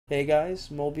Hey guys,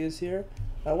 Mobius here.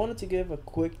 I wanted to give a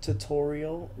quick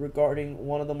tutorial regarding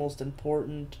one of the most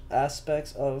important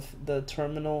aspects of the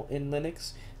terminal in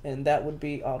Linux, and that would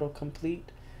be autocomplete.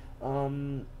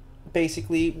 Um,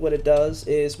 Basically, what it does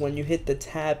is when you hit the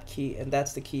tab key, and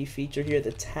that's the key feature here,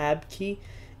 the tab key,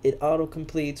 it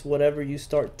autocompletes whatever you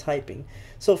start typing.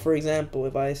 So, for example,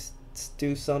 if I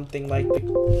do something like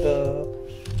the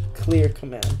clear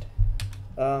command,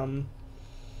 um,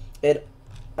 it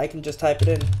I can just type it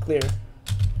in clear.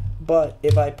 But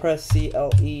if I press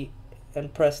CLE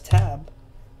and press tab,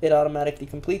 it automatically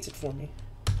completes it for me.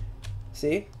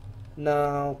 See?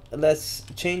 Now let's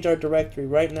change our directory.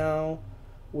 Right now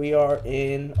we are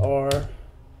in our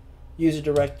user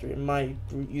directory, my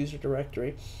user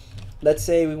directory. Let's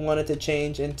say we wanted to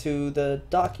change into the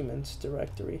documents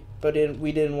directory, but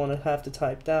we didn't want to have to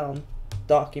type down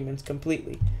documents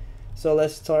completely. So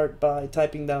let's start by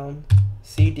typing down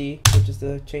cd, which is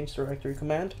the change directory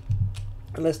command,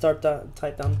 and let's type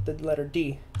down the letter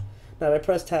D. Now if I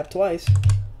press tab twice,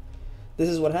 this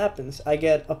is what happens. I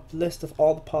get a list of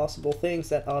all the possible things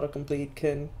that autocomplete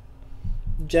can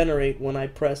generate when I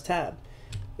press tab.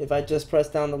 If I just press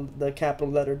down the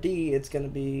capital letter D, it's going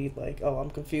to be like, oh,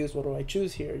 I'm confused, what do I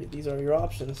choose here? These are your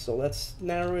options. So let's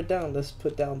narrow it down. Let's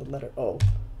put down the letter O.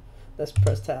 Let's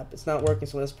press tab. It's not working,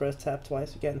 so let's press tab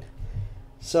twice again.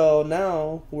 So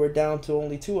now we're down to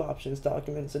only two options,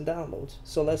 documents and downloads.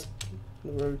 So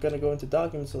we're going to go into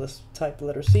documents, so let's type the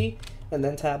letter C and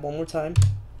then tab one more time,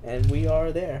 and we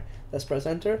are there. Let's press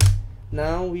enter.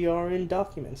 Now we are in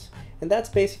documents, and that's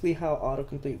basically how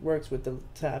autocomplete works with the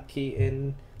tab key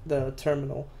in the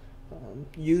terminal.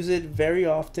 Use it very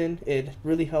often. It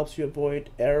really helps you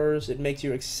avoid errors. It makes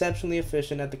you exceptionally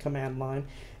efficient at the command line,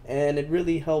 and it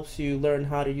really helps you learn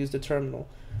how to use the terminal.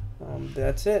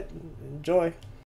 That's it. Enjoy.